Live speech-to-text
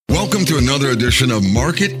Welcome to another edition of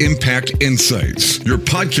Market Impact Insights, your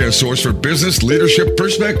podcast source for business leadership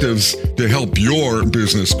perspectives to help your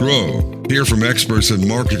business grow. Hear from experts in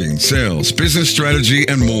marketing, sales, business strategy,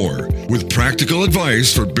 and more, with practical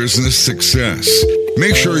advice for business success.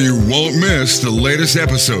 Make sure you won't miss the latest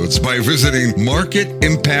episodes by visiting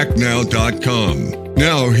marketimpactnow.com.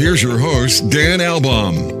 Now, here's your host, Dan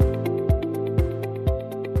Albaum.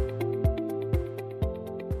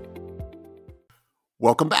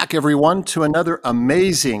 Welcome back, everyone, to another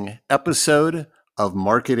amazing episode of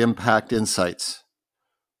Market Impact Insights.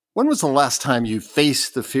 When was the last time you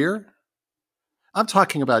faced the fear? I'm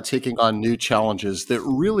talking about taking on new challenges that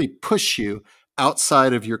really push you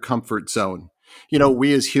outside of your comfort zone. You know,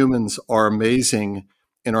 we as humans are amazing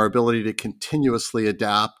in our ability to continuously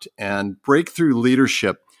adapt, and breakthrough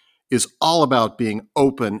leadership is all about being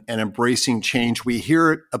open and embracing change. We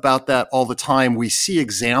hear about that all the time. We see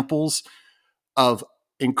examples of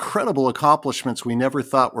incredible accomplishments we never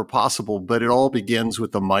thought were possible, but it all begins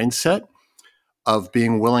with the mindset of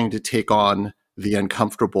being willing to take on the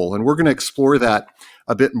uncomfortable. And we're going to explore that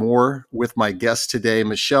a bit more with my guest today.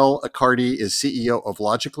 Michelle Accardi is CEO of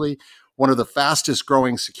Logically, one of the fastest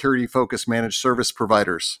growing security-focused managed service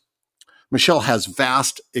providers. Michelle has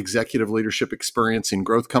vast executive leadership experience in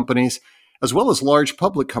growth companies, as well as large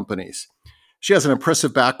public companies. She has an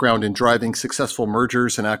impressive background in driving successful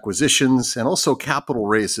mergers and acquisitions, and also capital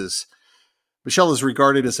raises. Michelle is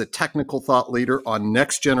regarded as a technical thought leader on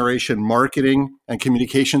next-generation marketing and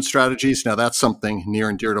communication strategies. Now, that's something near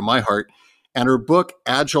and dear to my heart. And her book,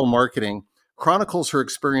 Agile Marketing, chronicles her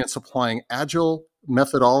experience applying agile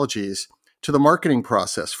methodologies to the marketing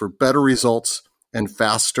process for better results and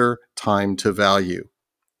faster time to value.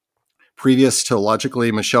 Previous to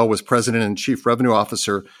Logically, Michelle was president and chief revenue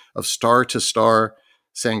officer of Star to Star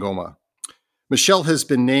Sangoma. Michelle has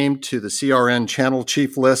been named to the CRN channel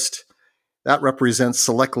chief list. That represents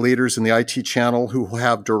select leaders in the IT channel who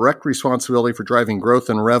have direct responsibility for driving growth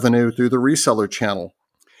and revenue through the reseller channel.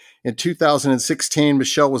 In 2016,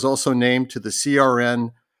 Michelle was also named to the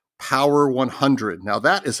CRN Power 100. Now,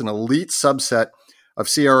 that is an elite subset of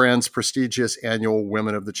CRN's prestigious annual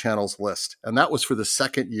Women of the Channels list. And that was for the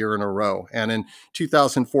second year in a row. And in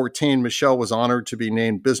 2014, Michelle was honored to be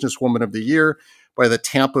named Businesswoman of the Year by the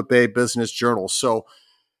Tampa Bay Business Journal. So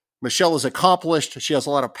Michelle is accomplished. She has a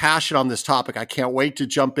lot of passion on this topic. I can't wait to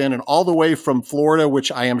jump in. And all the way from Florida,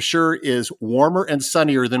 which I am sure is warmer and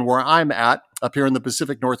sunnier than where I'm at up here in the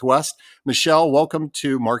Pacific Northwest. Michelle, welcome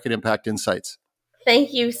to Market Impact Insights.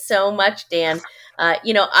 Thank you so much, Dan. I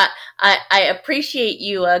appreciate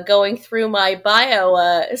you going through my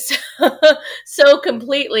bio so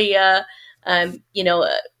completely.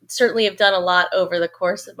 Certainly have done a lot over the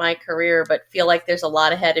course of my career, but feel like there's a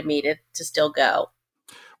lot ahead of me to still go.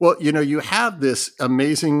 Well, you have this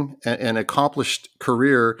amazing and accomplished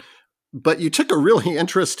career, but you took a really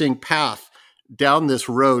interesting path down this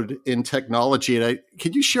road in technology. And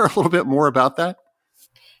could you share a little bit more about that?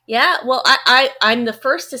 Yeah, well, I'm the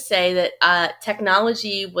first to say that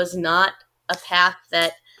technology was not a path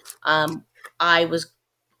that I was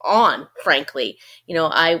on, frankly.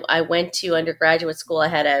 I went to undergraduate school. I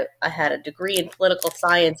had a degree in political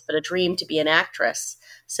science, but a dream to be an actress.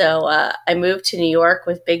 So I moved to New York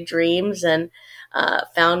with big dreams and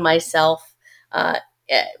found myself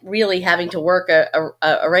really having to work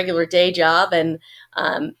a regular day job, and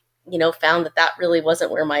found that really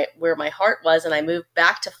wasn't where my heart was. And I moved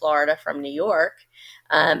back to Florida from New York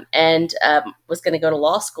and was going to go to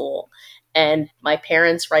law school. And my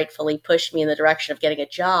parents rightfully pushed me in the direction of getting a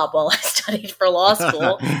job while I studied for law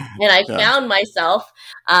school. And I found myself,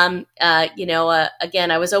 again,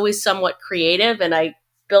 I was always somewhat creative, and I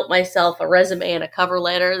built myself a resume and a cover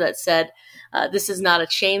letter that said, this is not a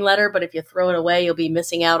chain letter, but if you throw it away, you'll be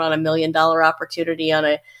missing out on $1 million opportunity on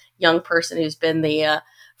a young person who's been the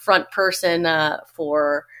front person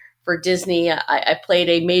for Disney. I played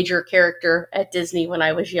a major character at Disney when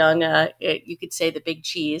I was young. You could say the big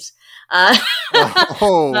cheese. Okay.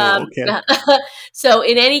 So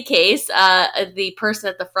in any case, the person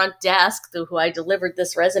at the front desk who I delivered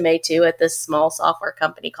this resume to at this small software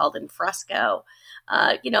company called Infresco,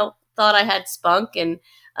 thought I had spunk, and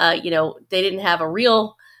they didn't have a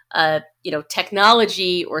real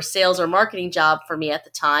technology or sales or marketing job for me at the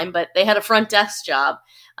time, but they had a front desk job.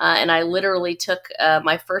 And I literally took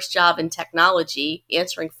my first job in technology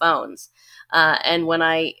answering phones. And when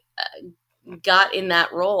I got in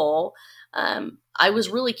that role, I was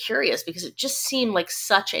really curious because it just seemed like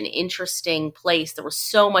such an interesting place. There was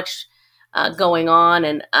so much going on,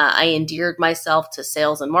 and I endeared myself to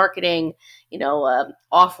sales and marketing,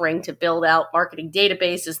 offering to build out marketing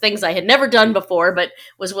databases, things I had never done before, but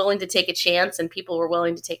was willing to take a chance, and people were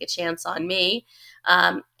willing to take a chance on me,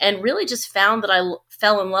 and really just found that I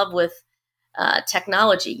fell in love with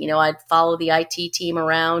technology. I'd follow the IT team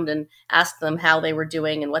around and ask them how they were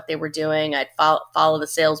doing and what they were doing. I'd follow the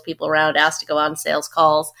salespeople around, ask to go on sales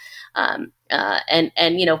calls.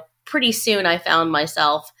 Pretty soon I found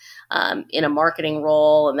myself in a marketing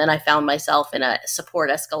role. And then I found myself in a support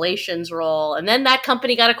escalations role. And then that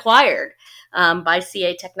company got acquired by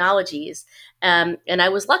CA Technologies. And I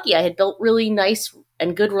was lucky. I had built really nice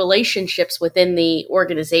and good relationships within the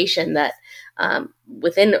organization that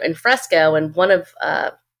within Fresco. And one of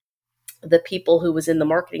the people who was in the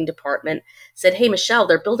marketing department said, "Hey, Michelle,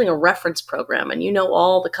 they're building a reference program, and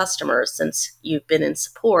all the customers since you've been in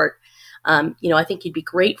support. I think you'd be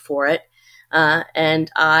great for it."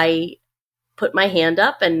 And I put my hand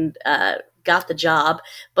up and got the job.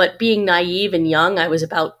 But being naive and young, I was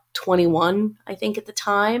about 21, I think, at the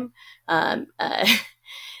time.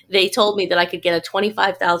 They told me that I could get a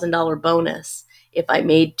 $25,000 bonus if I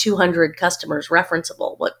made 200 customers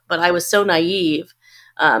referenceable. But I was so naive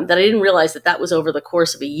that I didn't realize that was over the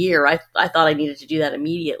course of a year. I thought I needed to do that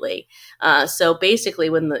immediately. So basically,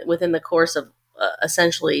 within the course of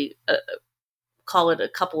essentially, call it a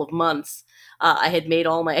couple of months, I had made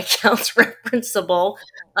all my accounts referenceable.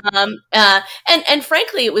 And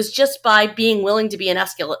frankly, it was just by being willing to be an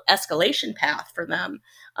escalation path for them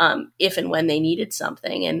if and when they needed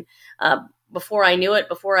something. And before I knew it,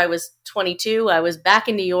 before I was 22, I was back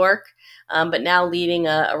in New York, but now leading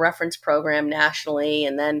a reference program nationally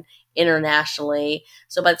and then internationally.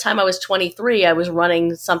 So by the time I was 23, I was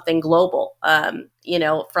running something global,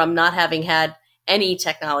 from not having had any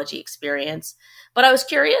technology experience. But I was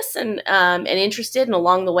curious and interested, and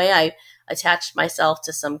along the way, I attached myself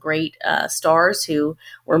to some great stars who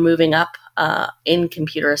were moving up in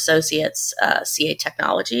Computer Associates, CA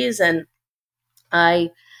Technologies, and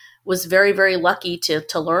I was very, very lucky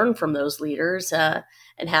to learn from those leaders and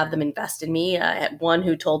have them invest in me. I had one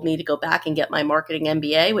who told me to go back and get my marketing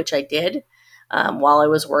MBA, which I did while I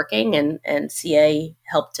was working, and CA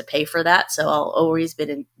helped to pay for that. So I'll always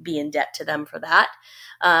be in debt to them for that.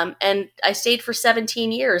 And I stayed for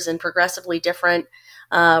 17 years in progressively different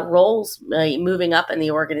roles, moving up in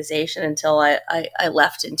the organization until I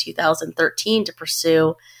left in 2013 to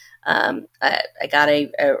pursue. I got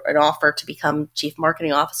an offer to become chief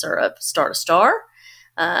marketing officer of Star2Star.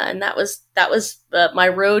 And that was my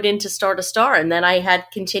road into Star2Star. And then I had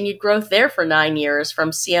continued growth there for 9 years,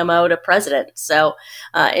 from CMO to president. So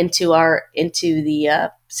into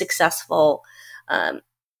the successful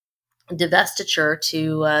divestiture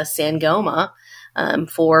to Sangoma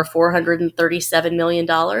for $437 million,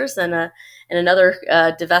 and another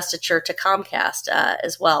divestiture to Comcast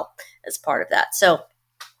as well as part of that. So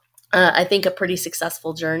I think a pretty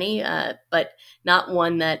successful journey, but not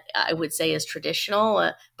one that I would say is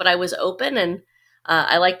traditional. But I was open, and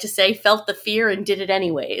I like to say felt the fear and did it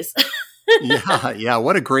anyways. Yeah.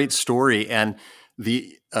 What a great story. And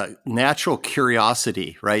the natural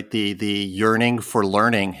curiosity, right? The yearning for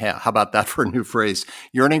learning. How about that for a new phrase?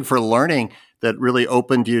 Yearning for learning that really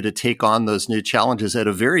opened you to take on those new challenges at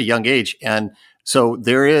a very young age. And so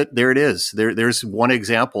there it is. There's one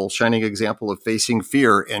example, shining example of facing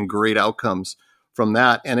fear and great outcomes from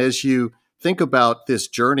that. And as you think about this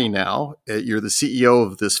journey now, you're the CEO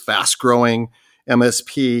of this fast-growing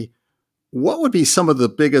MSP. What would be some of the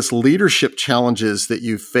biggest leadership challenges that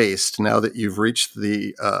you've faced now that you've reached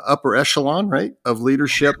the upper echelon, right, of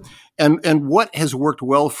leadership? And what has worked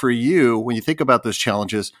well for you when you think about those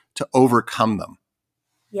challenges to overcome them?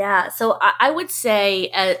 Yeah, so I would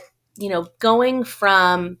say, going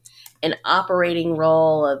from an operating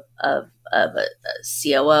role of a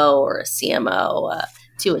COO or a CMO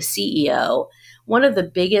to a CEO, one of the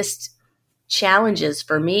biggest challenges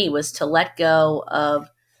for me was to let go of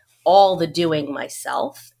all the doing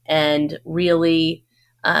myself and really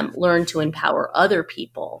learn to empower other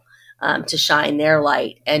people to shine their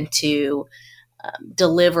light and to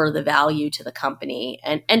deliver the value to the company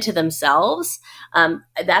and to themselves.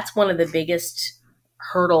 That's one of the biggest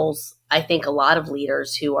hurdles I think a lot of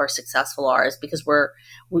leaders who are successful are, is because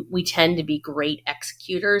we tend to be great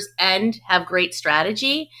executors and have great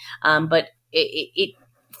strategy. But it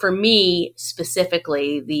for me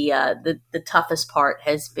specifically, the toughest part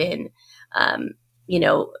has been,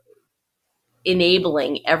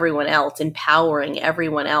 enabling everyone else, empowering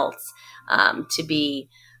everyone else to be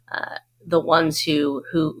the ones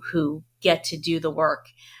who get to do the work.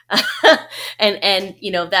 and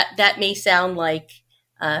that may sound like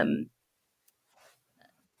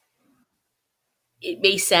it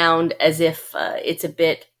may sound as if it's a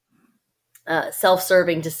bit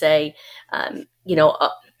self-serving to say,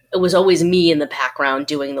 it was always me in the background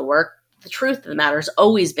doing the work. The truth of the matter has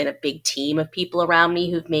always been a big team of people around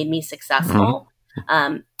me who've made me successful.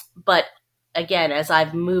 But again, as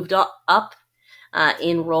I've moved up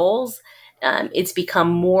in roles, it's become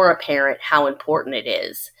more apparent how important it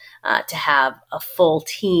is to have a full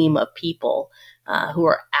team of people who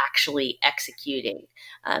are actually executing.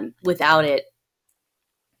 Without it,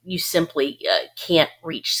 you simply can't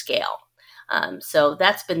reach scale. So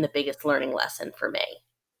that's been the biggest learning lesson for me.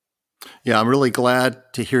 Yeah, I'm really glad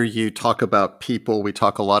to hear you talk about people. We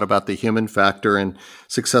talk a lot about the human factor in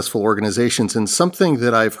successful organizations. And something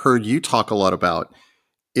that I've heard you talk a lot about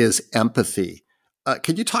is empathy.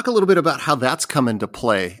 Could you talk a little bit about how that's come into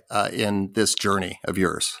play in this journey of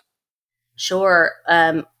yours? Sure.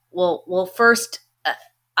 Well, first,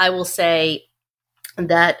 I will say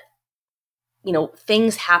that,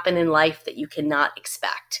 things happen in life that you cannot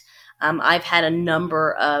expect. I've had a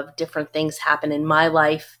number of different things happen in my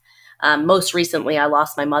life. Most recently, I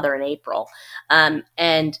lost my mother in April.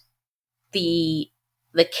 And the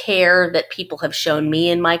care that people have shown me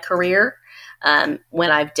in my career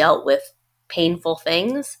when I've dealt with painful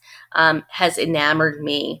things has enamored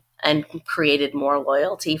me and created more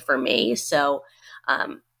loyalty for me. So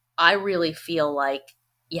I really feel like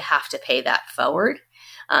you have to pay that forward.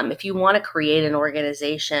 If you want to create an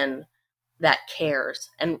organization that cares.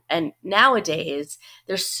 And nowadays,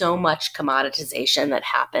 there's so much commoditization that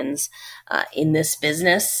happens in this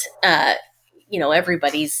business.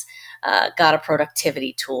 Everybody's got a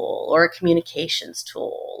productivity tool or a communications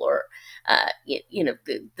tool or,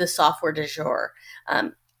 the software du jour.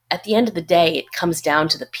 At the end of the day, it comes down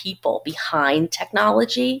to the people behind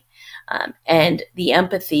technology and the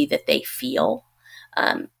empathy that they feel.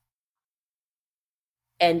 And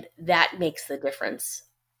that makes the difference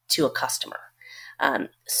to a customer.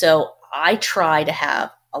 So I try to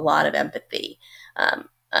have a lot of empathy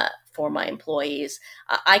for my employees.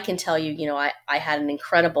 I can tell you, I had an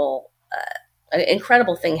incredible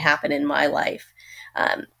thing happen in my life,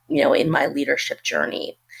 in my leadership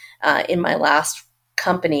journey. In my last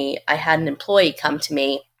company, I had an employee come to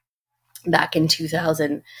me back in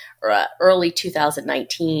early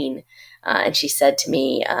 2019, and she said to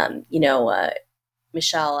me,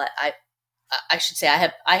 Michelle, I should say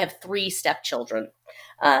I have 3 stepchildren,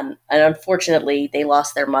 and unfortunately, they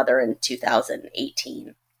lost their mother in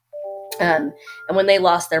 2018. And when they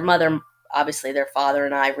lost their mother, obviously their father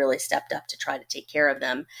and I really stepped up to try to take care of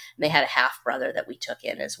them. And they had a half brother that we took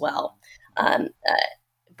in as well.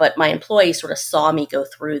 But my employee sort of saw me go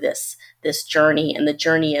through this journey, and the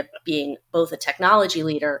journey of being both a technology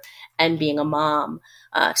leader and being a mom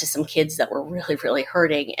to some kids that were really, really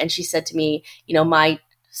hurting. And she said to me, my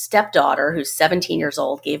stepdaughter, who's 17 years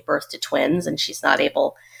old, gave birth to twins, and she's not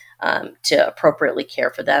able to appropriately care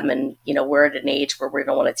for them. And, we're at an age where we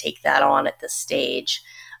don't want to take that on at this stage.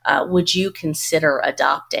 Would you consider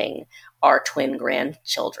adopting our twin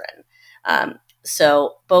grandchildren?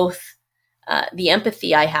 So both the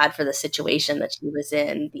empathy I had for the situation that she was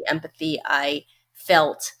in, the empathy I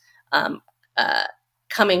felt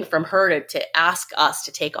coming from her to ask us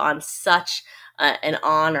to take on such an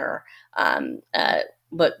honor.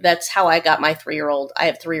 But that's how I got my 3-year-old. I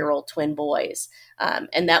have 3-year-old twin boys.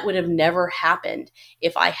 And that would have never happened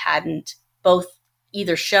if I hadn't both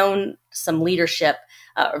either shown some leadership,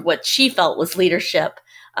 or what she felt was leadership,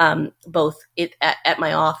 both at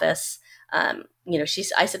my office.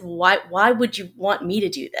 I said, why would you want me to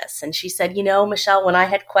do this? And she said, Michelle, when I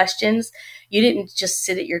had questions, you didn't just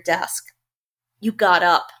sit at your desk. You got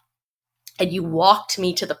up and you walked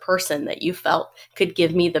me to the person that you felt could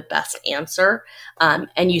give me the best answer.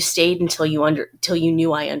 And you stayed until you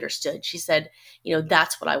knew I understood. She said,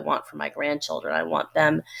 that's what I want for my grandchildren. I want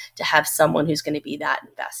them to have someone who's going to be that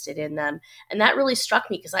invested in them. And that really struck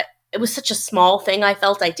me because it was such a small thing I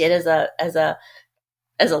felt I did as a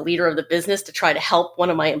leader of the business to try to help one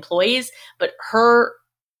of my employees, but her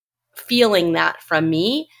feeling that from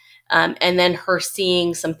me, and then her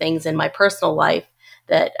seeing some things in my personal life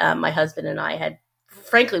that my husband and I had,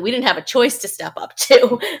 frankly, we didn't have a choice to step up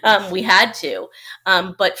to. We had to,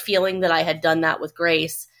 but feeling that I had done that with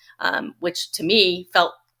grace, which to me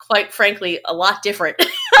felt, quite frankly, a lot different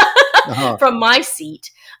from my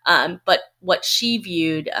seat. But what she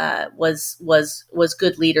viewed was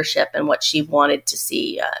good leadership and what she wanted to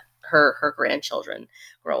see her grandchildren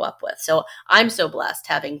grow up with. So I'm so blessed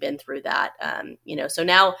having been through that. So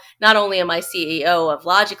now not only am I CEO of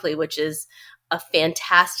Logically, which is a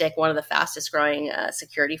fantastic, one of the fastest growing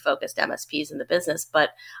security focused MSPs in the business,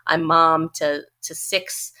 but I'm mom to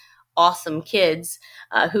 6 awesome kids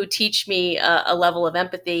who teach me a level of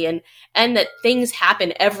empathy, and that things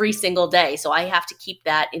happen every single day. So I have to keep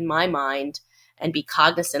that in my mind and be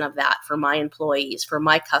cognizant of that for my employees, for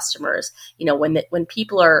my customers. When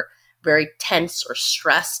people are very tense or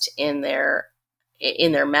stressed in their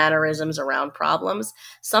mannerisms around problems,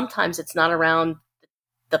 sometimes it's not around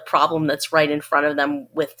the problem that's right in front of them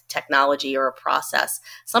with technology or a process.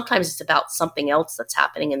 Sometimes it's about something else that's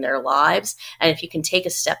happening in their lives. And if you can take a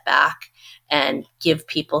step back and give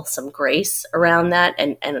people some grace around that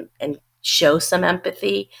and show some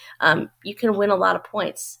empathy, you can win a lot of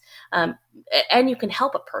points. And you can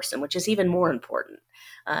help a person, which is even more important.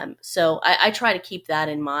 So I try to keep that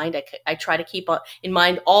in mind. I try to keep in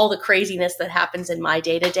mind all the craziness that happens in my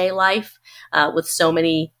day-to-day life with so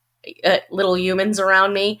many little humans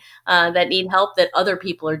around me that need help, that other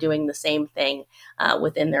people are doing the same thing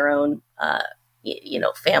within their own,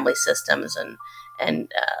 family systems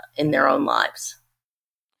and in their own lives.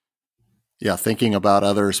 Yeah, thinking about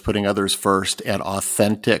others, putting others first, and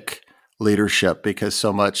authentic leadership, because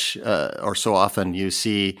so much or so often you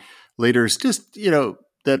see leaders just,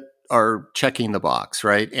 that are checking the box,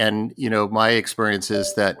 right? And, my experience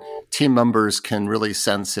is that team members can really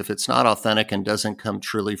sense if it's not authentic and doesn't come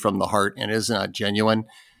truly from the heart and is not genuine.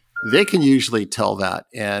 They can usually tell that.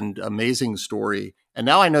 And amazing story. And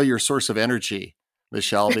now I know your source of energy,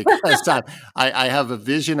 Michelle, because I have a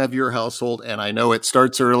vision of your household, and I know it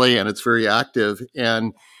starts early and it's very active.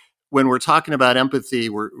 And when we're talking about empathy,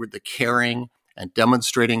 we're the caring and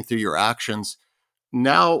demonstrating through your actions.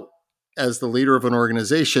 Now, as the leader of an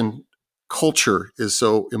organization, culture is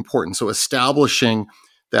so important. So establishing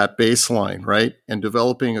that baseline, right? And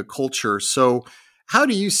developing a culture. So how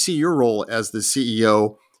do you see your role as the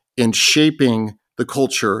CEO in shaping the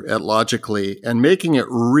culture at Logically and making it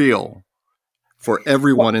real for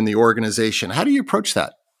everyone in the organization? How do you approach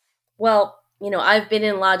that? Well, I've been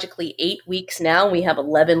in Logically 8 weeks now. We have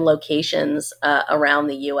 11 locations around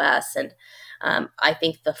the U.S. And I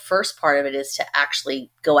think the first part of it is to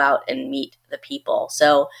actually go out and meet the people.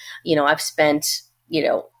 So, I've spent,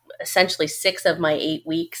 essentially 6 of my 8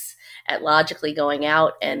 weeks at Logically going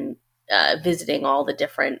out and visiting all the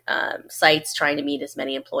different sites, trying to meet as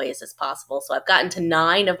many employees as possible. So I've gotten to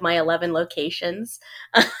 9 of my 11 locations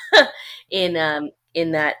in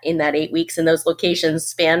that 8 weeks, and those locations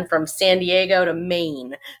span from San Diego to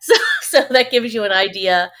Maine. So that gives you an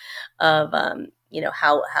idea of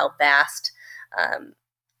how vast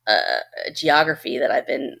geography that I've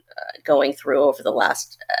been going through over the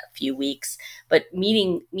last few weeks. But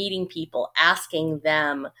meeting people, asking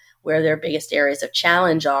them where their biggest areas of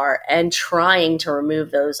challenge are, and trying to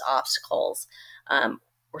remove those obstacles,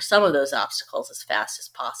 or some of those obstacles, as fast as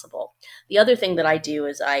possible. The other thing that I do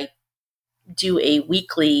is I do a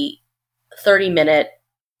weekly 30-minute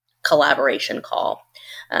collaboration call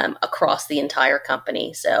across the entire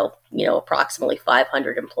company. So, approximately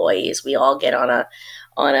 500 employees. We all get on a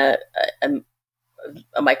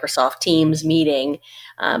Microsoft Teams meeting,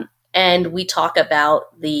 and we talk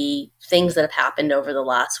about the things that have happened over the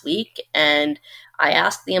last week. And I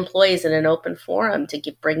ask the employees in an open forum to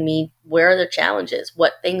bring me where are their challenges,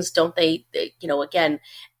 what things don't they again,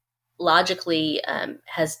 Logically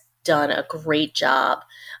has done a great job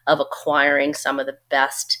of acquiring some of the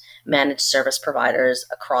best managed service providers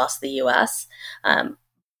across the U.S.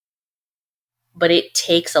 But it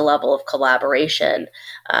takes a level of collaboration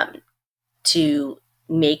to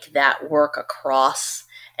make that work across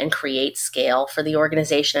and create scale for the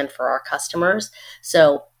organization and for our customers.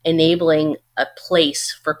 So enabling a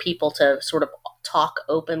place for people to sort of talk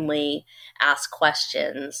openly, ask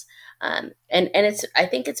questions. And I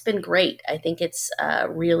think it's been great. I think it's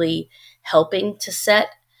really helping to set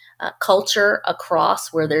culture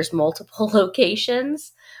across where there's multiple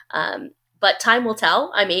locations. But time will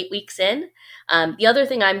tell. I'm 8 weeks in. The other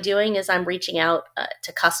thing I'm doing is I'm reaching out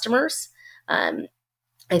to customers.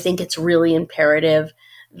 I think it's really imperative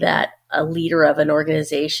that a leader of an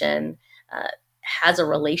organization has a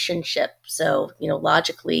relationship. So,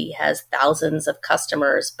 Logically has thousands of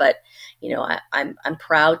customers, but, I'm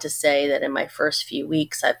proud to say that in my first few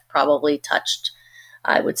weeks, I've probably touched,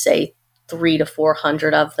 I would say, 300 to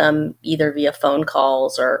 400 of them, either via phone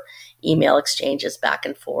calls or email exchanges back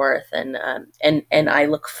and forth. And I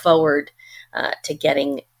look forward to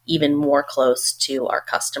getting even more close to our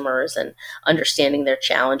customers and understanding their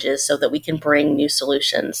challenges so that we can bring new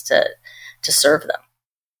solutions to serve them.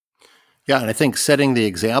 Yeah, and I think setting the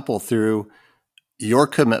example through your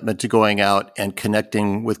commitment to going out and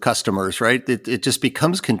connecting with customers, right? It just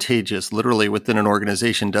becomes contagious, literally, within an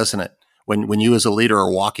organization, doesn't it? When you as a leader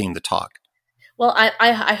are walking the talk. Well,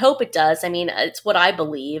 I hope it does. I mean, it's what I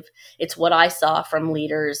believe. It's what I saw from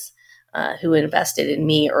leaders who invested in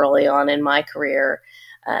me early on in my career.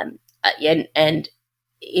 And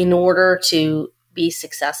in order to be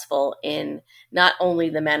successful in not only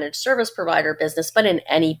the managed service provider business, but in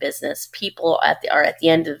any business, people are at the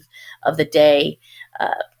end of the day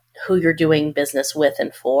who you're doing business with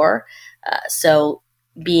and for. So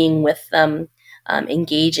being with them,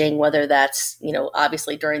 engaging, whether that's,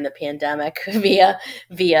 obviously during the pandemic via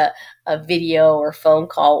a video or phone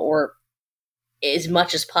call, or as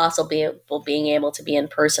much as possible being able to be in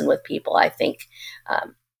person with people, I think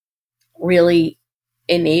really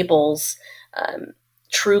enables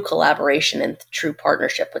true collaboration and true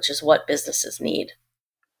partnership, which is what businesses need.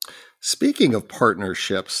 Speaking of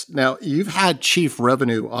partnerships, now you've had chief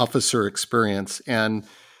revenue officer experience and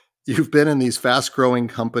you've been in these fast growing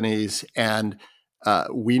companies, and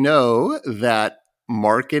we know that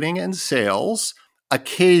marketing and sales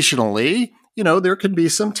occasionally, there can be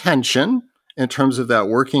some tension in terms of that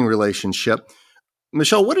working relationship.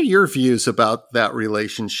 Michelle, what are your views about that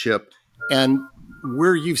relationship, and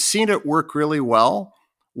where you've seen it work really well?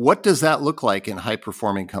 What does that look like in high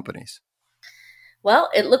performing companies?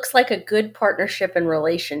 Well, it looks like a good partnership and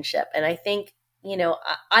relationship. And I think,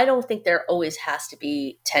 I don't think there always has to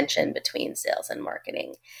be tension between sales and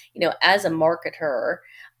marketing. As a marketer,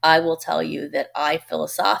 I will tell you that I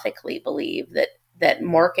philosophically believe that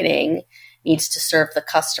marketing needs to serve the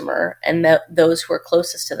customer, and that those who are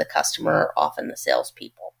closest to the customer are often the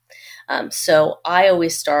salespeople. So I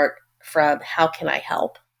always start from how can I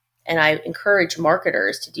help? And I encourage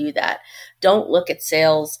marketers to do that. Don't look at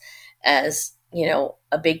sales as,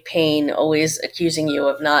 a big pain, always accusing you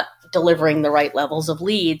of not delivering the right levels of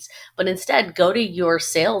leads, but instead go to your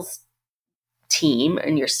sales team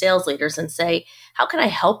and your sales leaders and say, how can I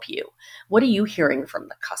help you? What are you hearing from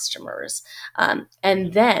the customers?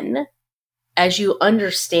 And then as you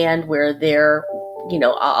understand where their,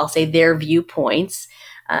 I'll say their viewpoints,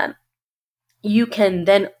 you can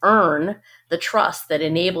then earn the trust that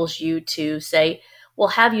enables you to say, well,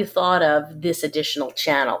 have you thought of this additional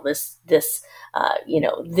channel, this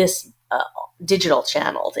digital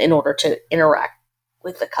channel in order to interact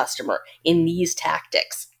with the customer in these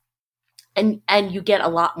tactics? And you get a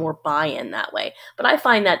lot more buy-in that way. But I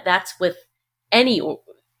find that that's with any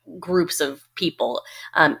groups of people.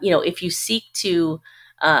 If you seek to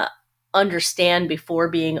understand before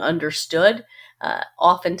being understood,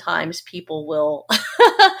 oftentimes people will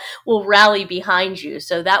will rally behind you.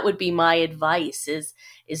 So that would be my advice: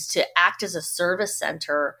 is to act as a service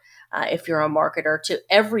center if you're a marketer to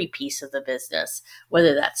every piece of the business,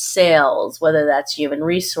 whether that's sales, whether that's human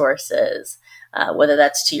resources, whether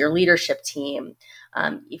that's to your leadership team.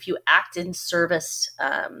 If you act in service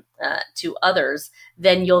to others,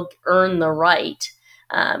 then you'll earn the right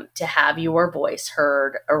to have your voice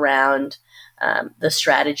heard around the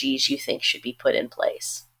strategies you think should be put in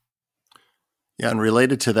place. Yeah, and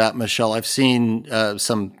related to that, Michelle, I've seen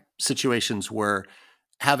some situations where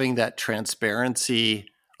having that transparency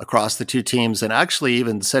across the two teams, and actually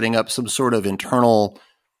even setting up some sort of internal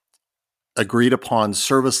agreed upon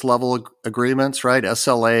service level agreements, right?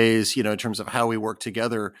 SLAs, in terms of how we work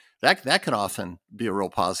together, that can often be a real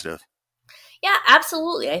positive. Yeah,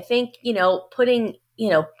 absolutely. I think, putting,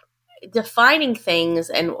 defining things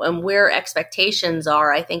and where expectations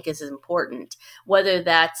are, I think is important, whether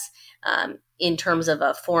that's in terms of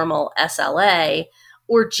a formal SLA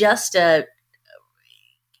or just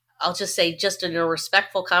just in a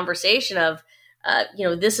respectful conversation of,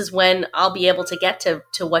 this is when I'll be able to get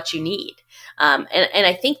to what you need. And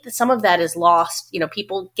I think that some of that is lost.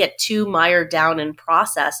 People get too mired down in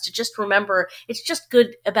process to just remember it's just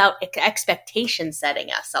good about expectation setting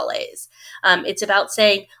SLAs. It's about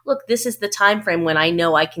saying, look, this is the time frame when I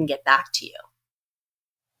know I can get back to you.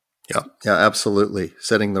 Yeah, absolutely.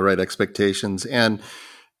 Setting the right expectations. And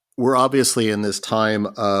we're obviously in this time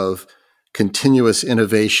of continuous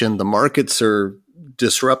innovation. The markets are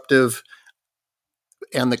disruptive,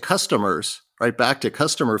 and the customers, right back to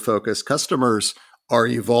customer focus, customers are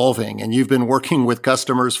evolving, and you've been working with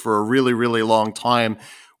customers for a really, really long time.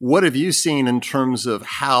 What have you seen in terms of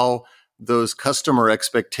how those customer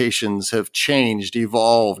expectations have changed,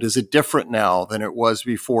 evolved? Is it different now than it was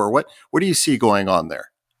before? What do you see going on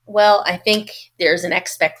there? Well, I think there's an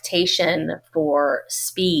expectation for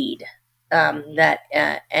speed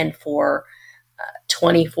and for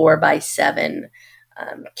 24/7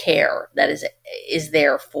 care that is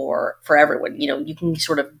there for everyone. You can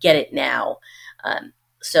sort of get it now.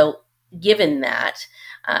 So given that,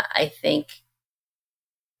 I think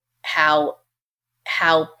how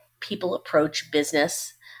people approach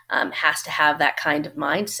business has to have that kind of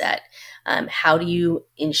mindset. How do you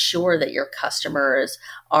ensure that your customers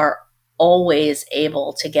are always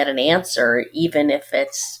able to get an answer, even if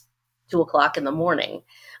it's 2:00 in the morning?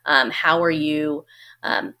 How are you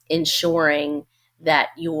ensuring that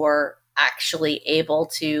you're actually able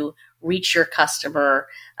to reach your customer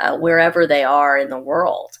wherever they are in the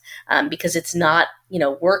world? Because it's not,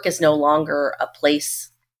 work is no longer a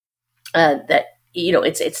place that,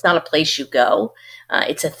 it's not a place you go.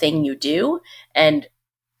 It's a thing you do. And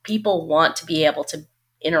people want to be able to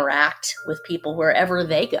interact with people wherever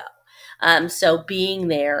they go. So being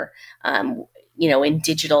there, in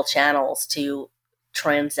digital channels to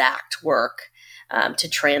transact work, to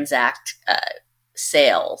transact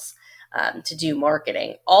sales, to do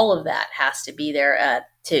marketing, all of that has to be there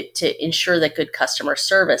to ensure that good customer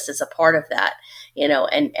service is a part of that.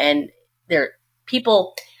 And there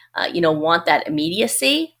people, want that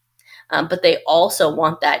immediacy, but they also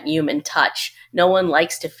want that human touch. No one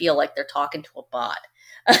likes to feel like they're talking to a bot.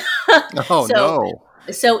 Oh, no.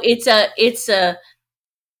 So it's a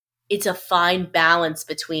fine balance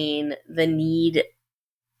between the need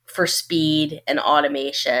for speed and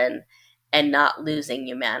automation and not losing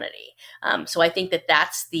humanity. So I think that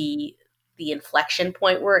that's the inflection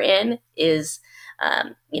point we're in is,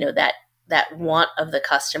 that want of the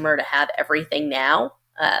customer to have everything now,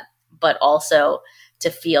 but also to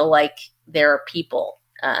feel like there are people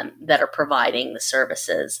that are providing the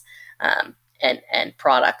services and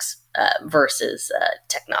products versus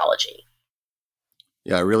technology.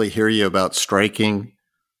 Yeah, I really hear you about striking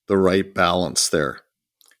the right balance there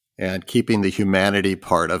and keeping the humanity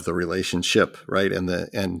part of the relationship, right?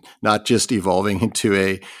 And not just evolving into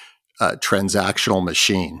a transactional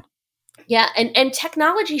machine. Yeah, and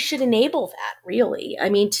technology should enable that, really. I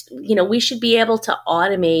mean, we should be able to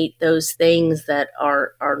automate those things that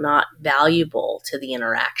are not valuable to the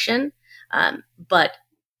interaction, but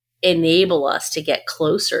enable us to get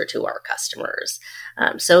closer to our customers.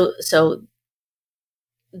 So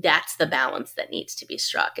that's the balance that needs to be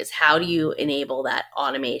struck, is how do you enable that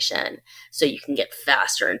automation so you can get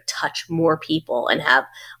faster and touch more people and have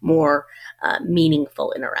more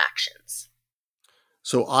meaningful interactions.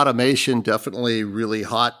 So automation, definitely really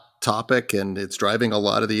hot topic, and it's driving a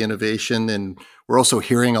lot of the innovation. And we're also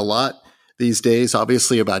hearing a lot these days,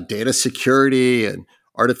 obviously, about data security and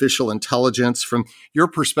artificial intelligence. From your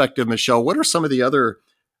perspective, Michelle, what are some of the other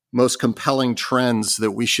most compelling trends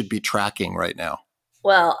that we should be tracking right now?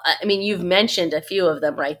 Well, I mean, you've mentioned a few of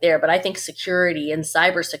them right there, but I think security and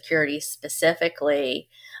cybersecurity specifically,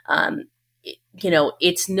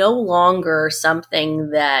 it's no longer something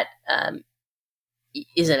that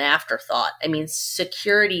is an afterthought. I mean,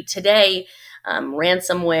 security today,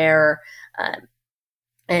 ransomware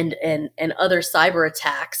and other cyber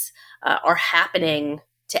attacks are happening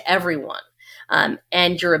to everyone.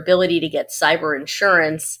 And your ability to get cyber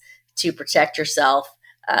insurance to protect yourself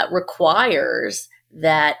requires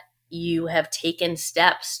that you have taken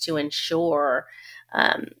steps to ensure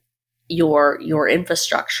your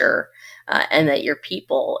infrastructure and that your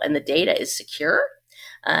people and the data is secure.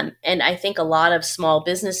 And I think a lot of small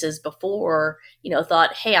businesses before,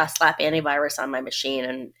 thought, hey, I'll slap antivirus on my machine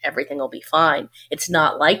and everything will be fine. It's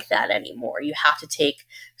not like that anymore. You have to take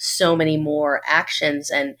so many more actions,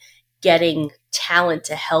 and getting talent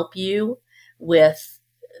to help you with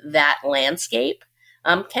that landscape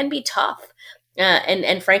can be tough.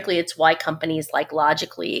 And frankly, it's why companies like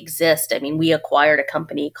Logically exist. I mean, we acquired a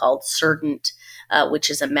company called Cerdant,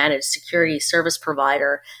 which is a managed security service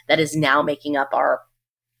provider that is now making up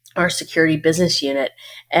our security business unit.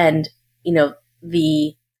 And,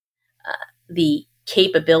 the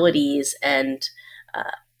capabilities and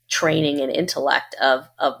training and intellect of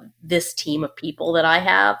this team of people that I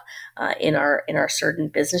have in our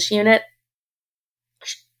Cerdant business unit,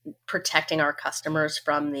 protecting our customers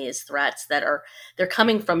from these threats they're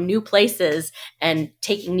coming from new places and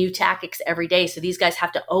taking new tactics every day. So these guys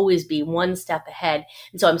have to always be one step ahead.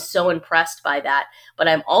 And so I'm so impressed by that. But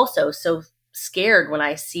I'm also so scared when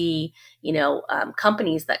I see,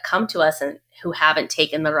 companies that come to us and who haven't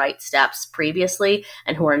taken the right steps previously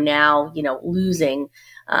and who are now, losing,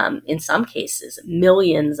 in some cases,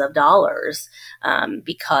 millions of dollars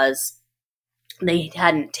because they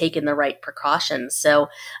hadn't taken the right precautions. So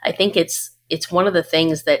I think it's one of the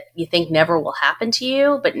things that you think never will happen to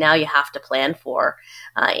you, but now you have to plan for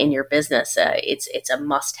in your business. It's a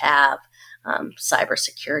must-have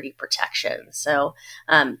cybersecurity protection. So,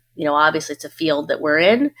 obviously it's a field that we're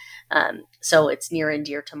in. So it's near and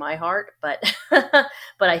dear to my heart, but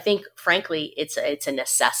I think frankly, it's a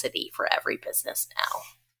necessity for every business now.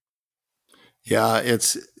 Yeah,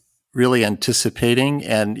 really anticipating.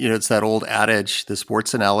 And, it's that old adage, the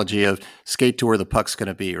sports analogy of skate to where the puck's going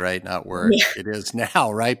to be, right? Not where it is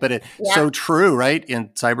now, right? But it's so true, right? In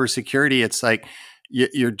cybersecurity, it's like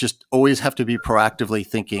you just always have to be proactively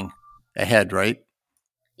thinking ahead, right?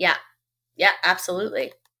 Yeah,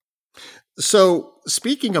 absolutely. So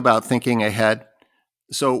speaking about thinking ahead,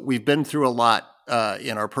 so we've been through a lot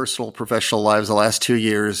in our personal, professional lives the last 2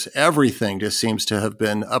 years. Everything just seems to have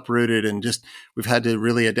been uprooted and just we've had to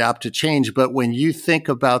really adapt to change. But when you think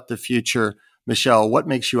about the future, Michelle, what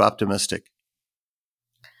makes you optimistic?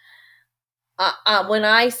 When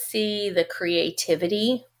I see the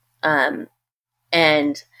creativity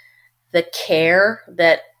and the care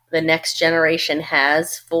that the next generation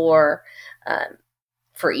has for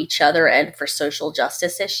each other and for social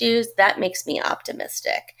justice issues, that makes me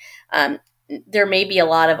optimistic. There may be a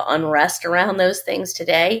lot of unrest around those things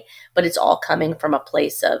today, but it's all coming from a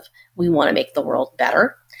place of we want to make the world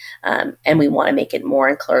better, and we want to make it more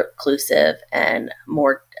inclusive and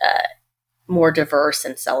more diverse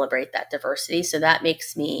and celebrate that diversity. So that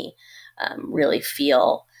makes me really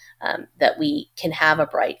feel that we can have a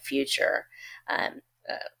bright future.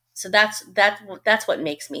 So that's what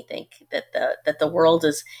makes me think that the world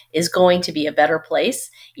is going to be a better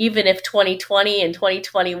place, even if 2020 and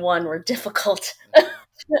 2021 were difficult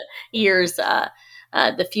years.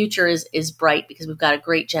 The future is bright because we've got a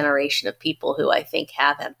great generation of people who I think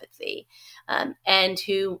have empathy and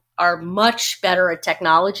who are much better at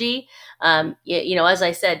technology. As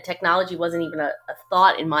I said, technology wasn't even a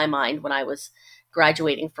thought in my mind when I was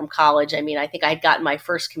graduating from college. I mean, I think I had gotten my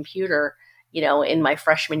first computer in my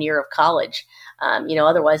freshman year of college.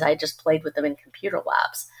 Otherwise I just played with them in computer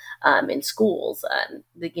labs, in schools.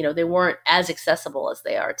 They weren't as accessible as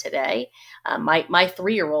they are today. My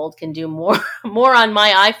 3-year-old can do more on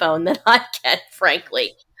my iPhone than I can,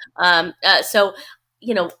 frankly. So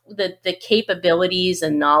the capabilities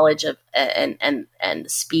and knowledge of, and the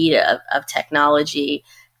speed of technology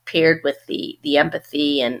paired with the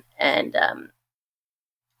empathy and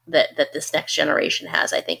that this next generation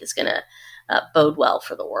has, I think is going to bode well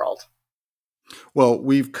for the world. Well,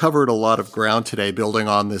 we've covered a lot of ground today, building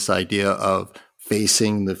on this idea of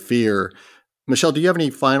facing the fear. Michelle, do you have any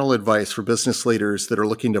final advice for business leaders that are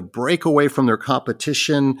looking to break away from their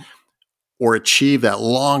competition or achieve that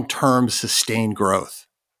long-term sustained growth?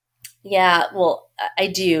 Yeah, well, I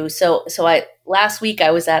do. So last week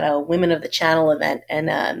I was at a Women of the Channel event,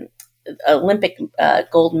 and Olympic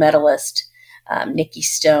gold medalist Nikki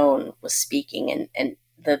Stone was speaking, and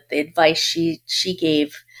the advice she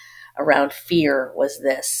gave around fear was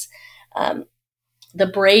this: the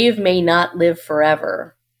brave may not live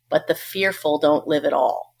forever, but the fearful don't live at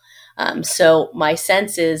all. So my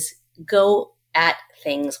sense is go at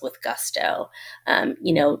things with gusto.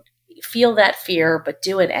 Feel that fear, but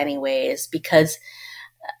do it anyways, because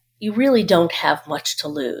you really don't have much to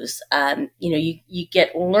lose. You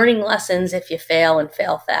get learning lessons if you fail and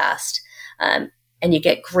fail fast. And you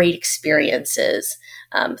get great experiences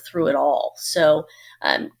through it all. So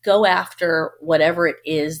go after whatever it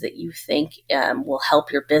is that you think will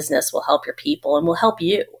help your business, will help your people, and will help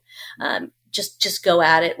you. Just go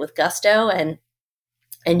at it with gusto, and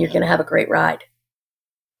you're going to have a great ride.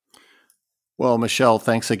 Well, Michelle,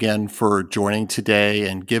 thanks again for joining today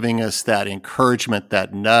and giving us that encouragement,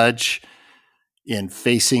 that nudge in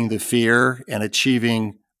facing the fear and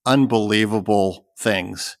achieving unbelievable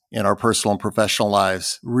things in our personal and professional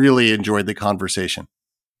lives. Really enjoyed the conversation.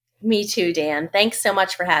 Me too, Dan. Thanks so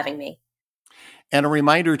much for having me. And a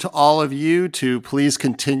reminder to all of you to please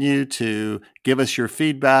continue to give us your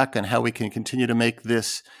feedback on how we can continue to make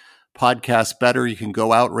this podcast better. You can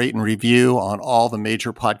go out, rate, and review on all the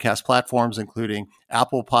major podcast platforms, including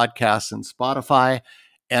Apple Podcasts and Spotify.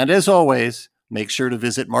 And as always, make sure to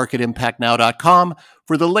visit marketimpactnow.com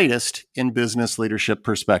for the latest in business leadership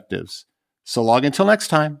perspectives. So long until next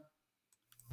time.